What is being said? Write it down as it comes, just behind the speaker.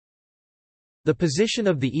The position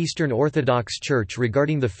of the Eastern Orthodox Church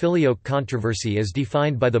regarding the Filioque controversy is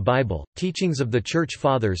defined by the Bible, teachings of the Church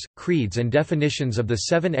Fathers, creeds and definitions of the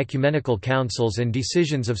 7 ecumenical councils and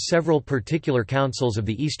decisions of several particular councils of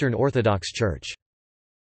the Eastern Orthodox Church.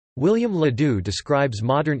 William Ledoux describes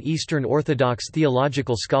modern Eastern Orthodox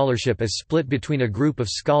theological scholarship as split between a group of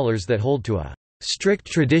scholars that hold to a strict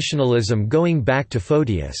traditionalism going back to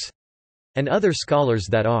Photius, and other scholars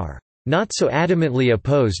that are not so adamantly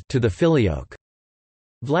opposed to the Filioque.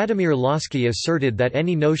 Vladimir Lossky asserted that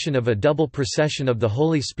any notion of a double procession of the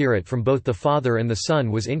Holy Spirit from both the Father and the Son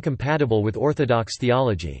was incompatible with Orthodox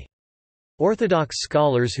theology. Orthodox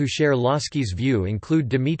scholars who share Lossky's view include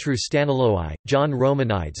Dumitru Staniloae, John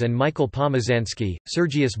Romanides and Michael Pomazansky.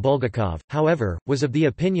 Sergius Bulgakov, however, was of the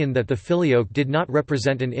opinion that the Filioque did not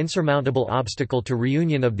represent an insurmountable obstacle to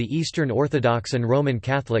reunion of the Eastern Orthodox and Roman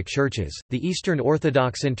Catholic churches. The Eastern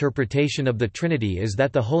Orthodox interpretation of the Trinity is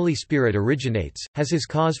that the Holy Spirit originates, has his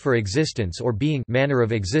cause for existence or being manner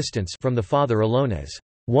of existence from the Father alone as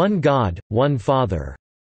one God, one Father.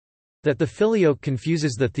 That the Filioque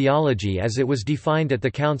confuses the theology as it was defined at the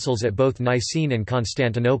councils at both Nicene and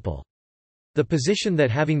Constantinople. The position that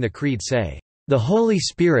having the Creed say, "the Holy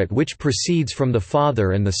Spirit which proceeds from the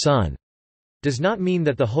Father and the Son," does not mean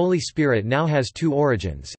that the Holy Spirit now has two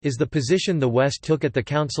origins, is the position the West took at the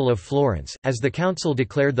Council of Florence, as the Council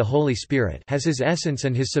declared the Holy Spirit has his essence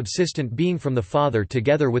and his subsistent being from the Father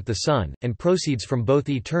together with the Son, and proceeds from both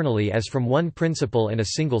eternally as from one principle and a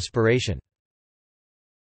single spiration.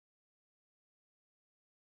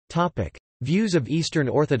 Views of Eastern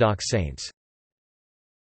Orthodox saints.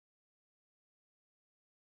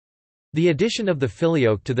 The addition of the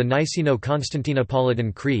Filioque to the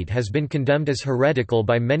Niceno-Constantinopolitan Creed has been condemned as heretical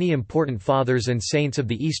by many important fathers and saints of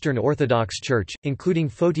the Eastern Orthodox Church, including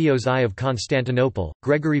Photios I of Constantinople,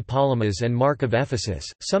 Gregory Palamas and Mark of Ephesus,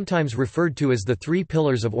 sometimes referred to as the three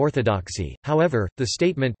pillars of orthodoxy. However, the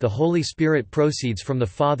statement "the Holy Spirit proceeds from the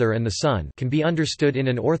Father and the Son" can be understood in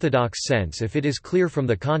an orthodox sense if it is clear from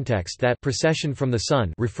the context that procession from the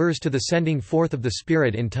Son refers to the sending forth of the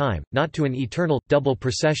Spirit in time, not to an eternal, double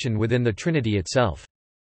procession within the Trinity itself.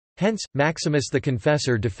 Hence, Maximus the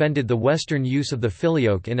Confessor defended the Western use of the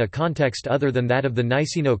Filioque in a context other than that of the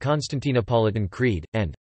Niceno-Constantinopolitan Creed,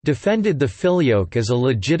 and defended the Filioque as a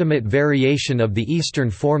legitimate variation of the Eastern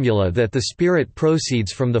formula that the Spirit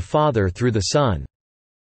proceeds from the Father through the Son.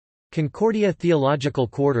 Concordia Theological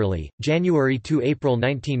Quarterly, January to April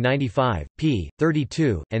 1995, p.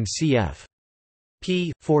 32, and cf.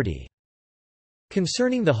 p. 40.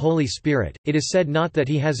 Concerning the Holy Spirit, it is said not that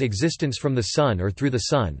he has existence from the Son or through the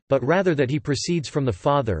Son, but rather that he proceeds from the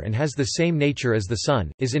Father and has the same nature as the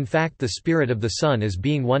Son, is in fact the Spirit of the Son as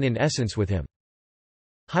being one in essence with him.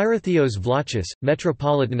 Hierotheos Vlachis,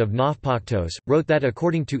 Metropolitan of Nafpaktos, wrote that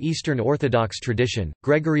according to Eastern Orthodox tradition,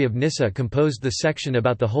 Gregory of Nyssa composed the section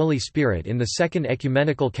about the Holy Spirit in the Second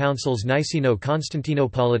Ecumenical Council's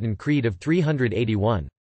Niceno-Constantinopolitan Creed of 381.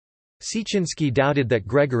 Siecinski doubted that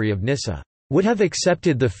Gregory of Nyssa would have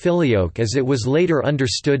accepted the Filioque as it was later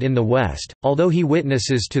understood in the West, although he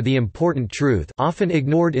witnesses to the important truth often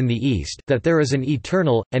ignored in the East that there is an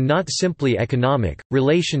eternal, and not simply economic,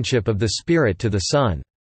 relationship of the Spirit to the Son.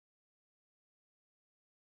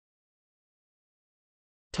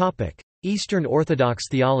 Eastern Orthodox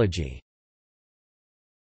theology.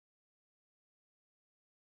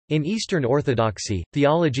 In Eastern Orthodoxy,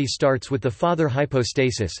 theology starts with the Father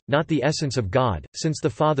hypostasis, not the essence of God, since the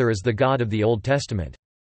Father is the God of the Old Testament.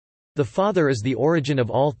 The Father is the origin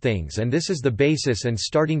of all things, and this is the basis and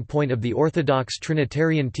starting point of the Orthodox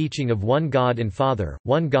Trinitarian teaching of one God and Father,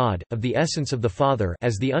 one God, of the essence of the Father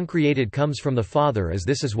as the uncreated comes from the Father as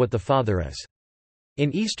this is what the Father is.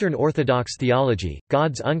 In Eastern Orthodox theology,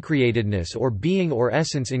 God's uncreatedness or being or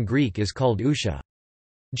essence in Greek is called ousia.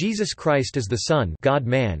 Jesus Christ is the Son,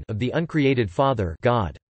 God-man, of the uncreated Father,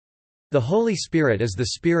 God. The Holy Spirit is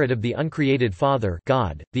the Spirit of the uncreated Father,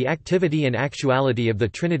 God. The activity and actuality of the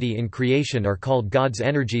Trinity in creation are called God's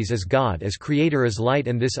energies, as God as creator is light,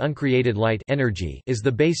 and this uncreated light, energy, is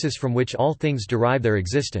the basis from which all things derive their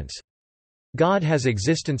existence. God has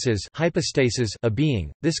existences, hypostases, a being.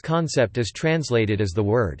 This concept is translated as the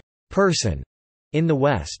word person in the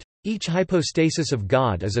West. Each hypostasis of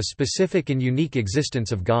God is a specific and unique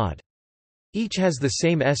existence of God. Each has the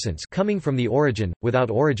same essence coming from the origin,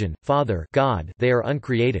 without origin, Father, God, they are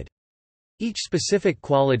uncreated. Each specific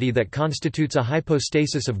quality that constitutes a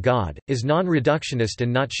hypostasis of God, is non-reductionist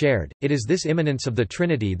and not shared. It is this immanence of the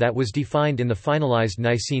Trinity that was defined in the finalized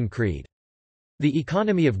Nicene Creed. The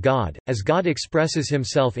economy of God, as God expresses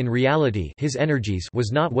himself in reality his energies,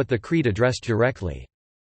 was not what the Creed addressed directly.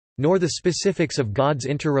 nor the specifics of God's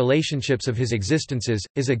interrelationships of his existences,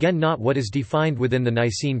 is again not what is defined within the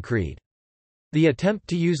Nicene Creed. The attempt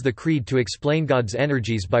to use the Creed to explain God's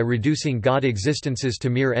energies by reducing God existences to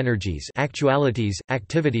mere energies, actualities,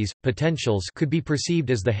 activities, potentials could be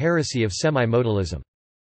perceived as the heresy of semi-modalism.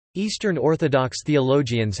 Eastern Orthodox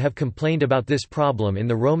theologians have complained about this problem in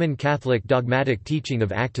the Roman Catholic dogmatic teaching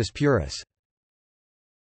of Actus Purus.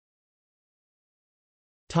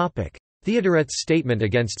 Theodoret's statement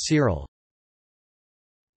against Cyril.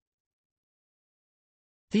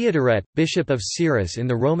 Theodoret, bishop of Cyrrhus in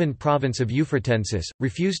the Roman province of Euphratensis,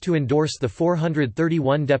 refused to endorse the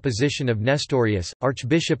 431 deposition of Nestorius,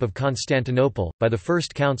 archbishop of Constantinople, by the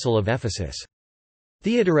First Council of Ephesus.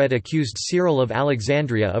 Theodoret accused Cyril of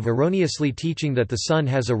Alexandria of erroneously teaching that the Son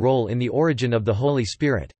has a role in the origin of the Holy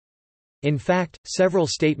Spirit. In fact, several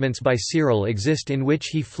statements by Cyril exist in which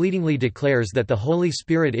he fleetingly declares that the Holy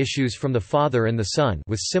Spirit issues from the Father and the Son,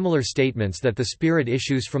 with similar statements that the Spirit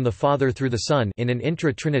issues from the Father through the Son in an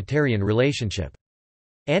intra-Trinitarian relationship.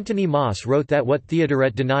 Antony Moss wrote that what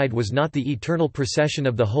Theodoret denied was not the eternal procession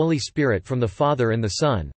of the Holy Spirit from the Father and the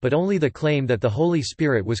Son, but only the claim that the Holy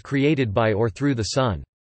Spirit was created by or through the Son.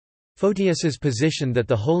 Photius's position that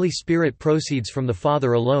the Holy Spirit proceeds from the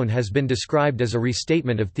Father alone has been described as a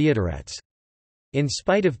restatement of Theodoret's. In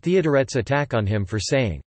spite of Theodoret's attack on him for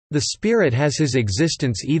saying, "The Spirit has his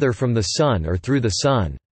existence either from the Son or through the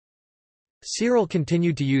Son," Cyril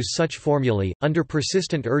continued to use such formulae. Under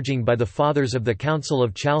persistent urging by the Fathers of the Council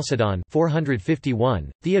of Chalcedon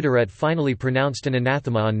 451, Theodoret finally pronounced an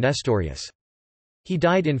anathema on Nestorius. He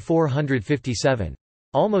died in 457.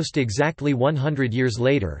 Almost exactly 100 years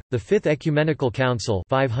later, the Fifth Ecumenical Council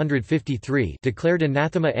 553 declared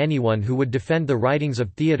anathema anyone who would defend the writings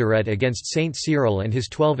of Theodoret against Saint Cyril and his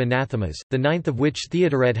 12 anathemas, the ninth of which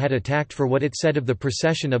Theodoret had attacked for what it said of the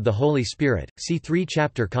procession of the Holy Spirit. See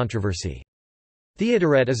 3-chapter controversy.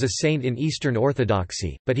 Theodoret is a saint in Eastern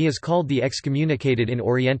Orthodoxy, but he is called the excommunicated in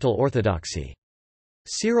Oriental Orthodoxy.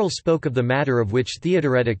 Cyril spoke of the matter of which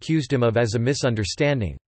Theodoret accused him of as a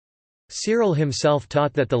misunderstanding. Cyril himself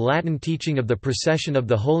taught that the Latin teaching of the procession of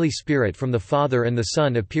the Holy Spirit from the Father and the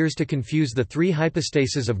Son appears to confuse the three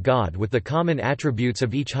hypostases of God with the common attributes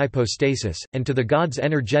of each hypostasis, and to the God's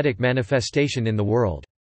energetic manifestation in the world.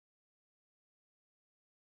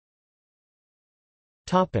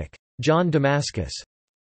 John Damascus.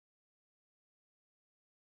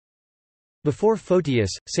 Before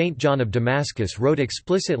Photius, Saint John of Damascus wrote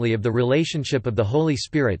explicitly of the relationship of the Holy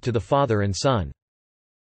Spirit to the Father and Son.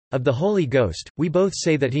 Of the Holy Ghost, we both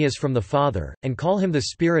say that he is from the Father, and call him the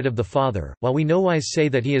Spirit of the Father, while we nowise say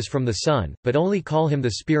that he is from the Son, but only call him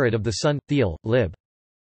the Spirit of the Son. Theol. Lib.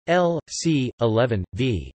 L. C. 11,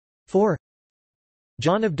 v. 4.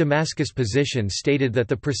 John of Damascus' position stated that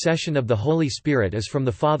the procession of the Holy Spirit is from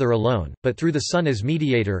the Father alone, but through the Son as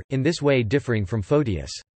mediator, in this way differing from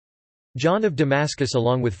Photius. John of Damascus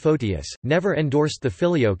along with Photius, never endorsed the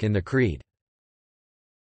Filioque in the Creed.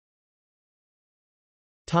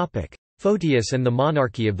 Photius and the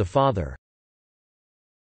monarchy of the Father.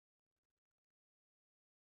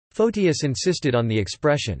 Photius insisted on the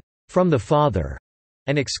expression, "from the Father,"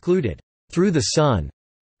 and excluded, "through the Son,"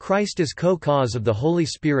 Christ as co-cause of the Holy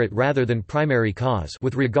Spirit rather than primary cause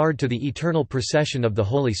with regard to the eternal procession of the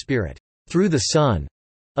Holy Spirit. "Through the Son"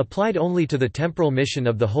 applied only to the temporal mission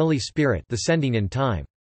of the Holy Spirit descending in time.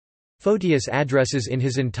 Photius addresses in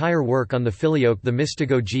his entire work on the Filioque the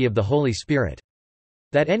mystagogy of the Holy Spirit.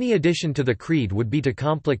 That any addition to the Creed would be to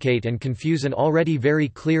complicate and confuse an already very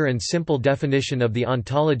clear and simple definition of the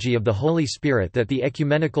ontology of the Holy Spirit that the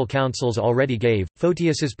ecumenical councils already gave.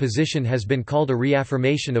 Photius's position has been called a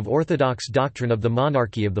reaffirmation of Orthodox doctrine of the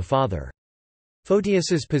monarchy of the Father.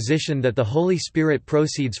 Photius's position that the Holy Spirit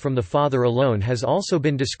proceeds from the Father alone has also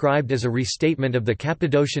been described as a restatement of the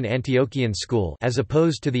Cappadocian Antiochian school as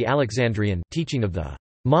opposed to the Alexandrian teaching of the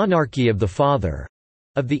monarchy of the Father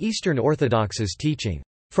of the Eastern Orthodox's teaching,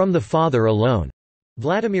 "from the Father alone."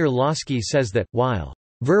 Vladimir Lossky says that, while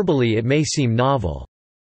verbally it may seem novel,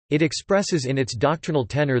 it expresses in its doctrinal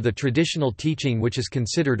tenor the traditional teaching which is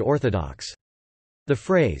considered orthodox. The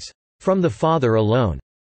phrase, "from the Father alone,"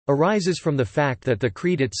 arises from the fact that the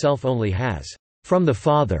Creed itself only has, "from the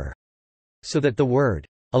Father," so that the word,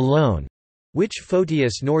 "alone," which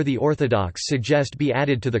Photius nor the Orthodox suggest be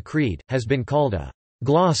added to the Creed, has been called a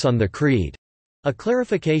gloss on the Creed. A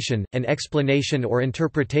clarification, an explanation or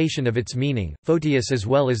interpretation of its meaning. Photius as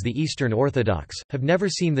well as the Eastern Orthodox, have never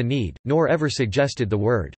seen the need, nor ever suggested the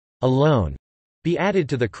word, "alone," be added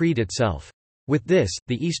to the Creed itself. With this,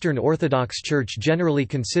 the Eastern Orthodox Church generally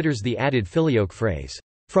considers the added Filioque phrase,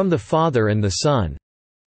 "from the Father and the Son,"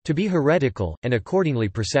 to be heretical, and accordingly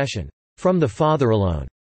procession from the Father alone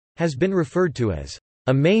has been referred to as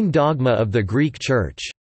a main dogma of the Greek Church.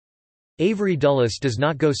 Avery Dulles does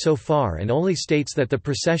not go so far and only states that the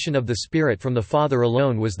procession of the Spirit from the Father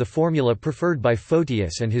alone was the formula preferred by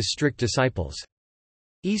Photius and his strict disciples.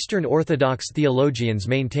 Eastern Orthodox theologians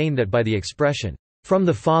maintain that by the expression, "from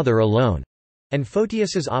the Father alone," and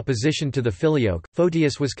Photius's opposition to the Filioque,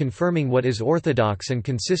 Photius was confirming what is orthodox and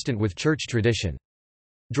consistent with church tradition.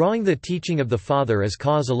 Drawing the teaching of the Father as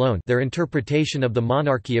cause alone, their interpretation of the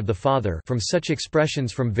monarchy of the Father from such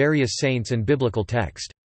expressions from various saints and biblical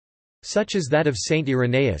text. Such as that of Saint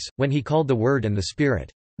Irenaeus, when he called the Word and the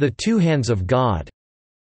Spirit, "the two hands of God."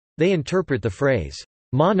 They interpret the phrase,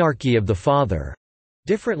 "monarchy of the Father,"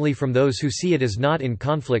 differently from those who see it as not in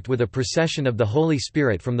conflict with a procession of the Holy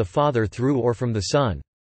Spirit from the Father through or from the Son.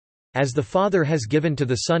 As the Father has given to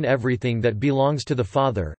the Son everything that belongs to the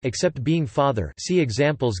Father, except being Father, see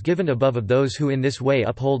examples given above of those who in this way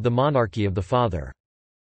uphold the monarchy of the Father.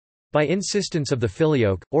 By insistence of the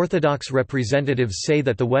Filioque, Orthodox representatives say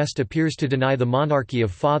that the West appears to deny the monarchy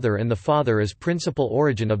of Father and the Father as principal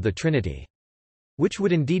origin of the Trinity. Which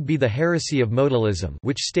would indeed be the heresy of modalism,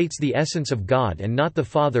 which states the essence of God and not the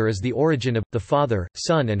Father as the origin of the Father,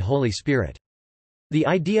 Son and Holy Spirit. The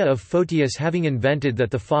idea of Photius having invented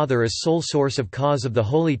that the Father is sole source of cause of the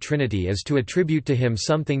Holy Trinity is to attribute to him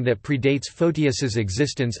something that predates Photius's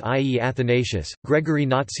existence, i.e. Athanasius, Gregory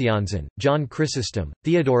Nazianzen, John Chrysostom,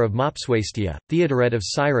 Theodore of Mopsuestia, Theodoret of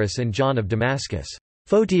Cyrus and John of Damascus.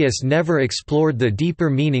 Photius never explored the deeper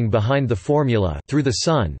meaning behind the formula through the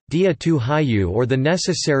Son, dia tu hyou, or the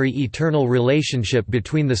necessary eternal relationship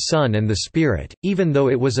between the Son and the Spirit, even though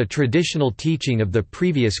it was a traditional teaching of the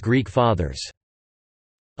previous Greek Fathers.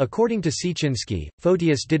 According to Siecinski,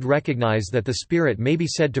 Photius did recognize that the Spirit may be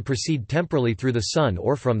said to proceed temporally through the Son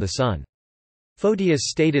or from the Son. Photius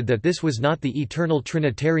stated that this was not the eternal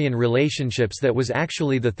Trinitarian relationships that was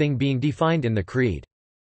actually the thing being defined in the Creed.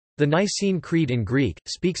 The Nicene Creed in Greek,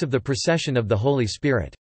 speaks of the procession of the Holy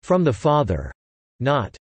Spirit from the Father,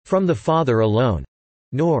 not from the Father alone,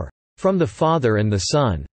 nor from the Father and the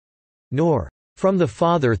Son, nor from the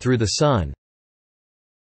Father through the Son.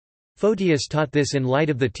 Photius taught this in light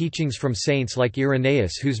of the teachings from saints like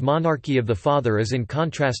Irenaeus, whose monarchy of the Father is in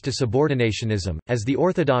contrast to subordinationism, as the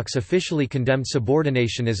Orthodox officially condemned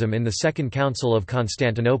subordinationism in the Second Council of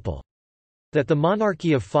Constantinople. That the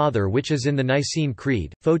monarchy of Father which is in the Nicene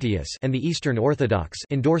Creed, Photius and the Eastern Orthodox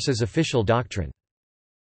endorse as official doctrine.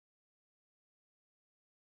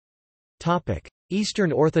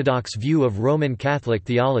 Eastern Orthodox view of Roman Catholic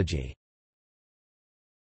theology.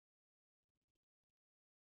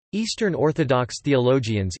 Eastern Orthodox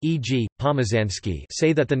theologians, e.g., Pomazansky,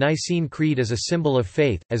 say that the Nicene Creed is a symbol of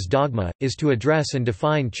faith, as dogma, is to address and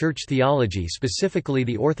define church theology, specifically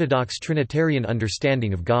the Orthodox Trinitarian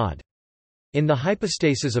understanding of God. In the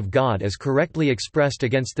hypostasis of God as correctly expressed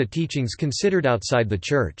against the teachings considered outside the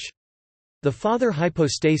Church. The Father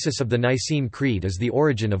hypostasis of the Nicene Creed is the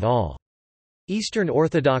origin of all. Eastern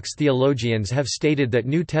Orthodox theologians have stated that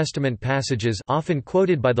New Testament passages often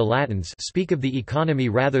quoted by the Latins speak of the economy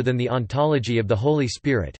rather than the ontology of the Holy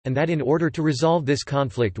Spirit, and that in order to resolve this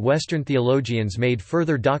conflict Western theologians made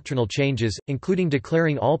further doctrinal changes, including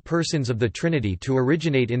declaring all persons of the Trinity to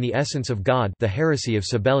originate in the essence of God, the heresy of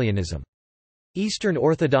Sabellianism. Eastern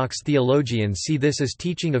Orthodox theologians see this as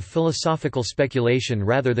teaching of philosophical speculation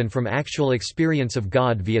rather than from actual experience of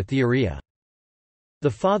God via theoria. The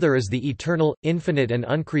Father is the eternal, infinite and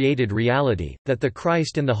uncreated reality, that the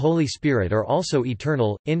Christ and the Holy Spirit are also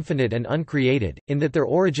eternal, infinite and uncreated, in that their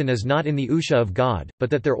origin is not in the ousia of God, but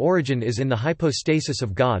that their origin is in the hypostasis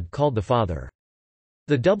of God called the Father.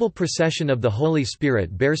 The double procession of the Holy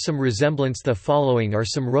Spirit bears some resemblance. The following are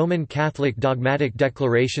some Roman Catholic dogmatic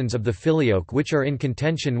declarations of the Filioque which are in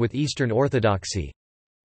contention with Eastern Orthodoxy.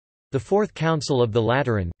 The Fourth Council of the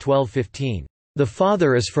Lateran 1215. The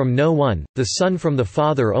Father is from no one, the Son from the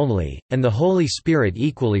Father only, and the Holy Spirit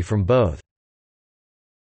equally from both.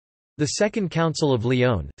 The Second Council of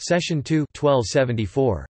Lyon, Session 2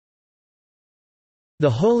 1274. The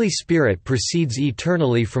Holy Spirit proceeds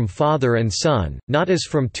eternally from Father and Son, not as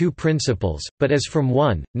from two principles, but as from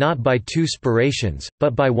one, not by two spirations,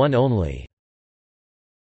 but by one only.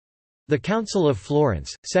 The Council of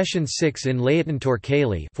Florence, Session 6 in Laetentur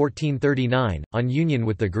Caeli 1439, on union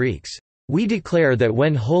with the Greeks. We declare that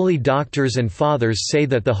when holy doctors and fathers say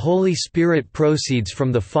that the Holy Spirit proceeds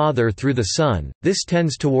from the Father through the Son, this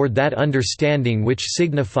tends toward that understanding which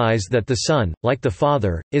signifies that the Son, like the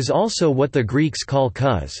Father, is also what the Greeks call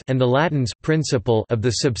cause and the Latins principle of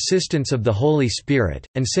the subsistence of the Holy Spirit,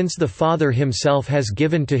 and since the Father himself has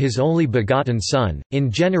given to his only begotten Son, in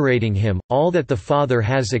generating him, all that the Father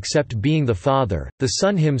has except being the Father, the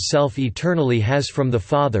Son himself eternally has from the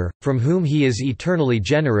Father, from whom he is eternally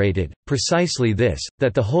generated, precisely this,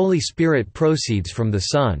 that the Holy Spirit proceeds from the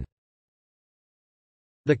Son.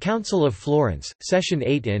 The Council of Florence, Session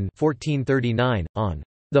 8 in 1439, on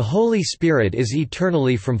 "The Holy Spirit is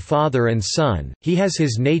eternally from Father and Son, he has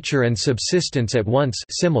his nature and subsistence at once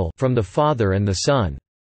from the Father and the Son.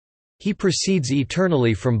 He proceeds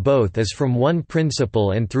eternally from both as from one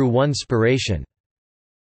principle and through one spiration.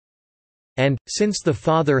 And, since the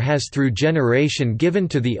Father has through generation given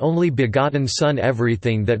to the only begotten Son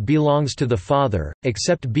everything that belongs to the Father,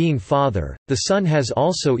 except being Father, the Son has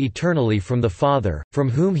also eternally from the Father, from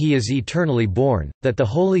whom he is eternally born, that the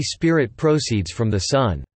Holy Spirit proceeds from the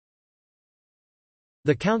Son."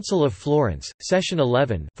 The Council of Florence, Session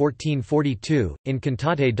 11 1442, in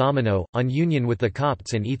Cantate Domino, on union with the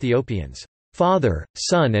Copts and Ethiopians. Father,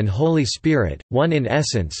 Son and Holy Spirit, one in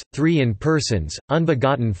essence, three in persons,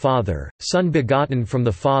 unbegotten Father, Son begotten from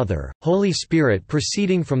the Father, Holy Spirit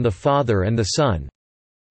proceeding from the Father and the Son.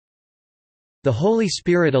 The Holy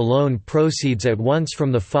Spirit alone proceeds at once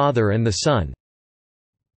from the Father and the Son.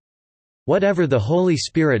 Whatever the Holy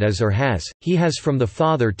Spirit is or has, he has from the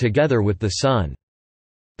Father together with the Son.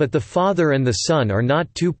 But the Father and the Son are not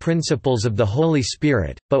two principles of the Holy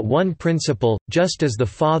Spirit, but one principle, just as the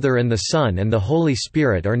Father and the Son and the Holy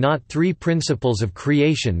Spirit are not three principles of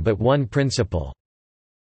creation but one principle.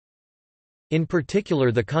 In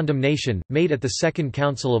particular the condemnation, made at the Second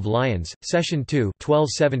Council of Lyons, Session 2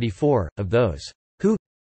 1274, of those who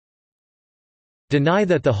deny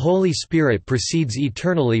that the Holy Spirit proceeds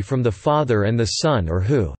eternally from the Father and the Son or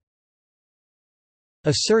who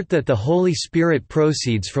assert that the Holy Spirit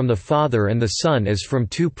proceeds from the Father and the Son as from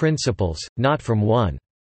two principles, not from one.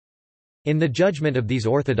 In the judgment of these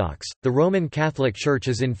Orthodox, the Roman Catholic Church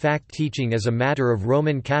is in fact teaching as a matter of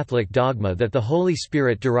Roman Catholic dogma that the Holy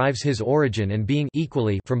Spirit derives his origin and being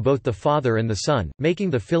equally from both the Father and the Son, making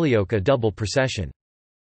the Filioque a double procession.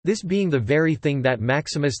 This being the very thing that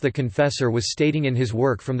Maximus the Confessor was stating in his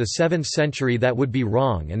work from the 7th century that would be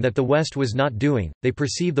wrong and that the West was not doing, they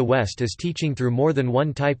perceive the West as teaching through more than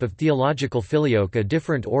one type of theological filioque a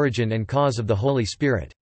different origin and cause of the Holy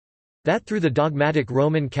Spirit. That through the dogmatic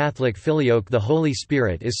Roman Catholic filioque the Holy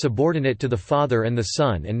Spirit is subordinate to the Father and the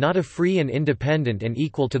Son and not a free and independent and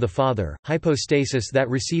equal to the Father, hypostasis that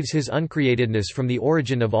receives his uncreatedness from the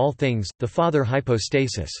origin of all things, the Father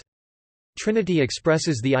hypostasis. Trinity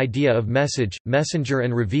expresses the idea of message, messenger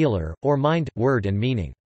and revealer, or mind, word and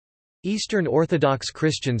meaning. Eastern Orthodox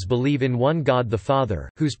Christians believe in one God the Father,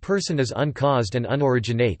 whose person is uncaused and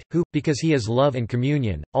unoriginate, who, because he is love and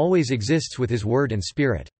communion, always exists with his word and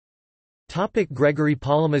spirit. Gregory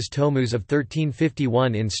Palamas Tomus of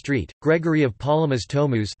 1351 in Street, Gregory of Palamas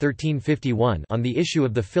Tomus 1351 on the issue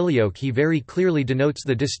of the Filioque. He very clearly denotes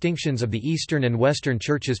the distinctions of the Eastern and Western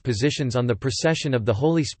Churches' positions on the procession of the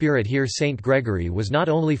Holy Spirit. Here Saint Gregory was not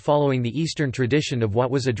only following the Eastern tradition of what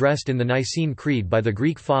was addressed in the Nicene Creed by the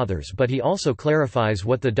Greek Fathers, but he also clarifies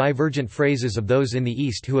what the divergent phrases of those in the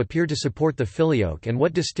East who appear to support the Filioque and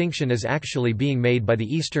what distinction is actually being made by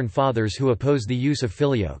the Eastern Fathers who oppose the use of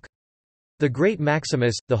Filioque. The great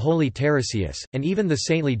Maximus, the holy Tarasius, and even the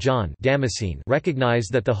saintly John Damascene recognize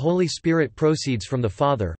that the Holy Spirit proceeds from the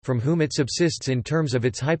Father, from whom it subsists in terms of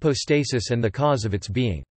its hypostasis and the cause of its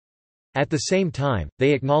being. At the same time,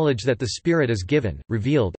 they acknowledge that the Spirit is given,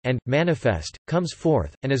 revealed, and, manifest, comes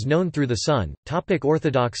forth, and is known through the Son.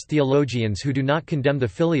 Orthodox theologians who do not condemn the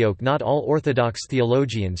Filioque. Not all Orthodox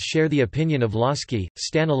theologians share the opinion of Lossky,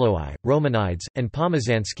 Staniloae, Romanides, and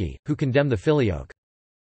Pomazansky, who condemn the Filioque.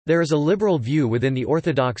 There is a liberal view within the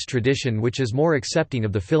Orthodox tradition which is more accepting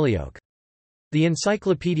of the Filioque. The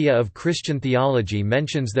Encyclopedia of Christian Theology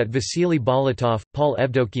mentions that Vasily Bolotov, Paul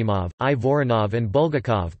Evdokimov, I. Voronov and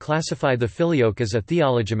Bulgakov classify the Filioque as a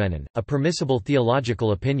theologimenon, a permissible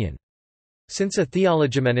theological opinion. Since a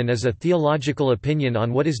theologimenon is a theological opinion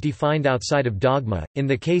on what is defined outside of dogma, in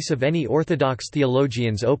the case of any Orthodox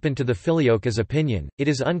theologians open to the Filioque as opinion, it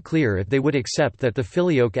is unclear if they would accept that the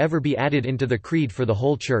Filioque ever be added into the Creed for the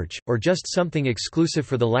whole Church, or just something exclusive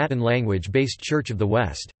for the Latin language-based Church of the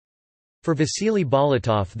West. For Vasily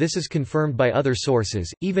Bolotov this is confirmed by other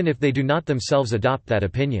sources, even if they do not themselves adopt that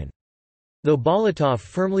opinion. Though Bolotov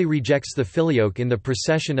firmly rejects the Filioque in the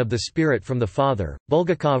procession of the Spirit from the Father,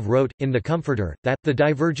 Bulgakov wrote, in The Comforter, that, the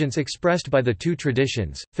divergence expressed by the two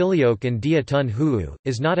traditions, Filioque and Dia Tun Huu,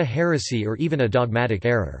 is not a heresy or even a dogmatic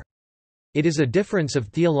error. It is a difference of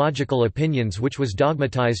theological opinions which was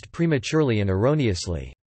dogmatized prematurely and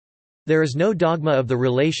erroneously. There is no dogma of the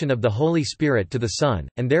relation of the Holy Spirit to the Son,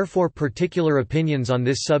 and therefore particular opinions on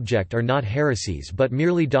this subject are not heresies but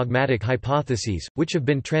merely dogmatic hypotheses, which have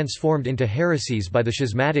been transformed into heresies by the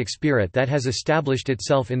schismatic spirit that has established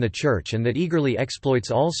itself in the Church and that eagerly exploits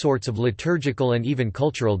all sorts of liturgical and even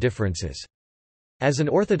cultural differences. As an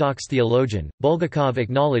Orthodox theologian, Bulgakov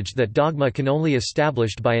acknowledged that dogma can only be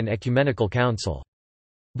established by an ecumenical council.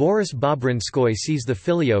 Boris Bobrinskoy sees the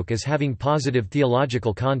Filioque as having positive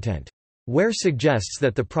theological content. Ware suggests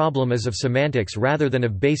that the problem is of semantics rather than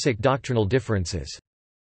of basic doctrinal differences.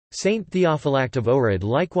 Saint Theophylact of Ohrid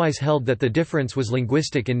likewise held that the difference was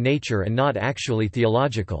linguistic in nature and not actually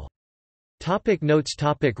theological. Topic notes,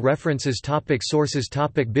 topic references, topic sources,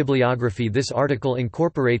 topic bibliography. This article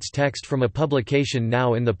incorporates text from a publication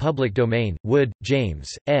now in the public domain. Wood, James,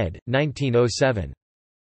 ed. 1907.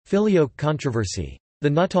 Filioque Controversy. The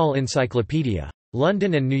Nuttall Encyclopedia.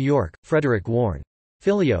 London and New York, Frederick Warne.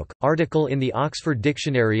 Filioque, article in the Oxford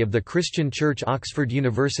Dictionary of the Christian Church, Oxford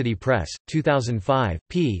University Press, 2005,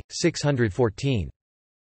 p. 614.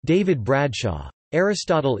 David Bradshaw.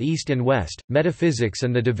 Aristotle East and West, Metaphysics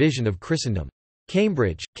and the Division of Christendom.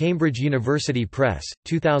 Cambridge, Cambridge University Press,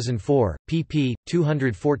 2004, pp.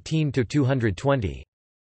 214–220.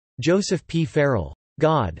 Joseph P. Farrell.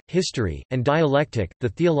 God, History, and Dialectic, The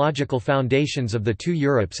Theological Foundations of the Two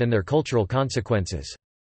Europes and Their Cultural Consequences.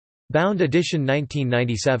 Bound edition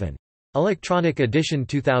 1997. Electronic edition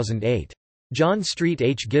 2008. John Street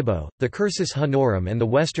H. Gibbo, The Cursus Honorum and the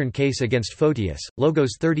Western Case against Photius,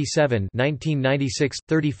 Logos 37 1996,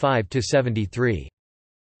 35–73.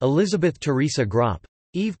 Elizabeth Teresa Gropp.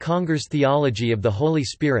 Eve Conger's Theology of the Holy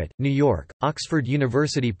Spirit, New York, Oxford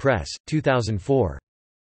University Press, 2004.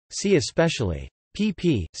 See especially.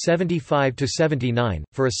 pp. 75–79,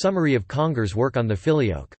 for a summary of Conger's work on the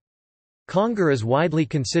Filioque. Conger is widely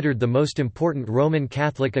considered the most important Roman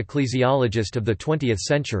Catholic ecclesiologist of the 20th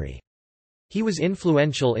century. He was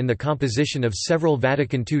influential in the composition of several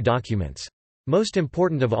Vatican II documents. Most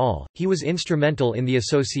important of all, he was instrumental in the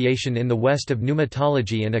association in the West of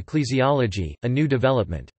pneumatology and ecclesiology, a new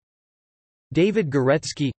development. David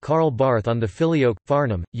Goretzky, Karl Barth on the Filioque,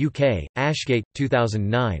 Farnham, UK, Ashgate,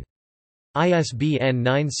 2009. ISBN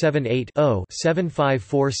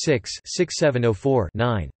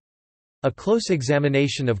 978-0-7546-6704-9. A close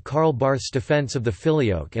examination of Karl Barth's defense of the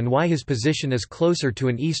Filioque and why his position is closer to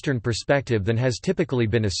an Eastern perspective than has typically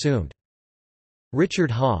been assumed.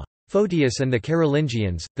 Richard Haw. Photius and the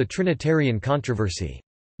Carolingians, The Trinitarian Controversy.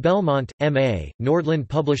 Belmont, M.A., Nordland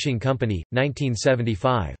Publishing Company,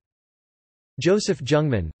 1975. Joseph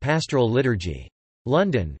Jungmann, Pastoral Liturgy.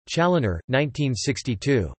 London, Challoner,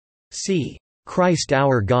 1962. C. Christ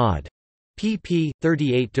Our God. pp.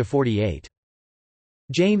 38–48.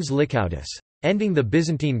 James Licoudis. Ending the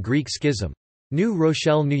Byzantine-Greek Schism. New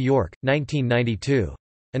Rochelle, New York, 1992.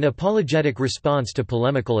 An apologetic response to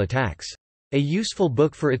polemical attacks. A useful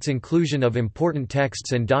book for its inclusion of important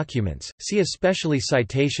texts and documents, see especially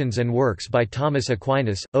citations and works by Thomas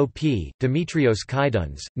Aquinas, O.P., Demetrios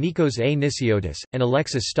Kaiduns, Nikos A. Nisiotis, and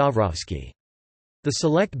Alexis Stavrovsky. The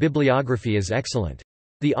select bibliography is excellent.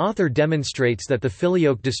 The author demonstrates that the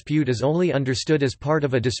Filioque dispute is only understood as part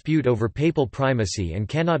of a dispute over papal primacy and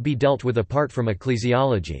cannot be dealt with apart from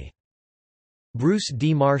ecclesiology. Bruce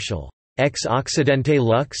D. Marshall. Ex Occidente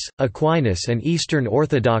Lux, Aquinas and Eastern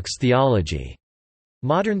Orthodox Theology.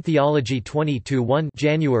 Modern Theology 22-1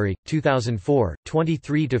 January, 2004,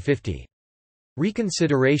 23–50.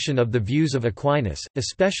 Reconsideration of the views of Aquinas,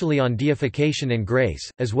 especially on deification and grace,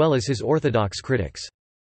 as well as his Orthodox critics.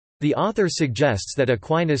 The author suggests that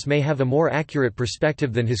Aquinas may have a more accurate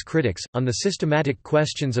perspective than his critics, on the systematic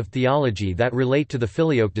questions of theology that relate to the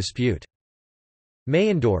Filioque dispute.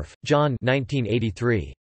 Meyendorff, John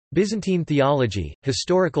 1983. Byzantine Theology,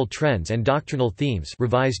 Historical Trends and Doctrinal Themes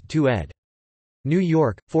revised 2 ed. New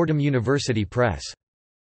York, Fordham University Press.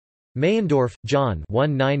 Meyendorff, John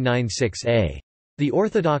 1996a. The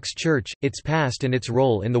Orthodox Church, Its Past and Its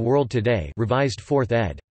Role in the World Today revised 4th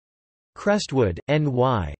ed. Crestwood,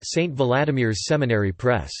 N.Y., St. Vladimir's Seminary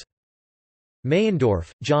Press.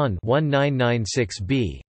 Meyendorff, John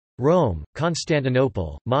 1996b. Rome,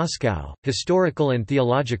 Constantinople, Moscow, Historical and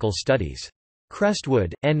Theological Studies.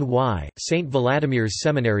 Crestwood, N.Y., St. Vladimir's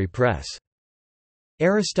Seminary Press.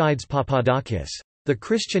 Aristides Papadakis. The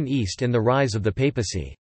Christian East and the Rise of the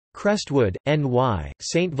Papacy. Crestwood, N.Y.,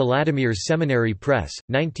 St. Vladimir's Seminary Press,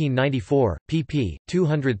 1994, pp.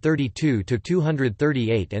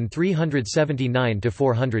 232–238 and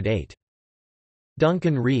 379–408.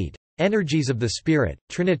 Duncan Reid. Energies of the Spirit,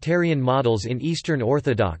 Trinitarian Models in Eastern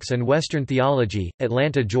Orthodox and Western Theology,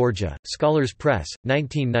 Atlanta, Georgia, Scholars Press,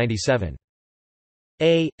 1997.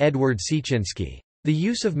 A. Edward Siecinski. The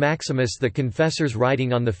Use of Maximus the Confessor's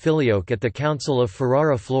Writing on the Filioque at the Council of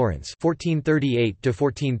Ferrara Florence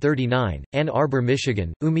 1438–1439, Ann Arbor,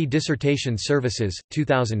 Michigan, UMI Dissertation Services,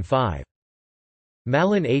 2005.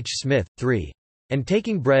 Malin H. Smith, 3. And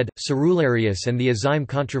Taking Bread, Cerularius and the Azyme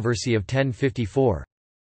Controversy of 1054.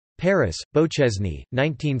 Paris, Beauchesne,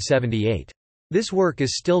 1978. This work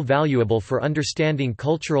is still valuable for understanding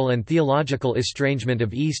cultural and theological estrangement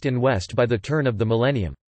of East and West by the turn of the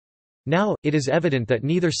millennium. Now, it is evident that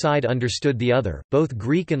neither side understood the other. Both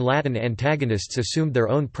Greek and Latin antagonists assumed their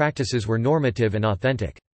own practices were normative and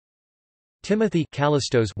authentic. Timothy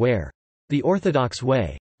Callistos Where? The Orthodox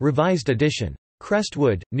Way. Revised edition.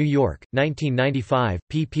 Crestwood, New York, 1995,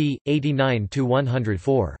 pp.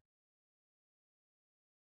 89–104.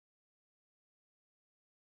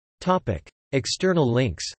 External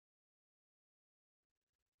links.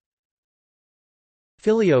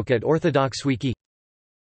 Filioque at Orthodox Wiki.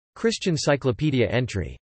 Christian Cyclopedia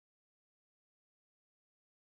entry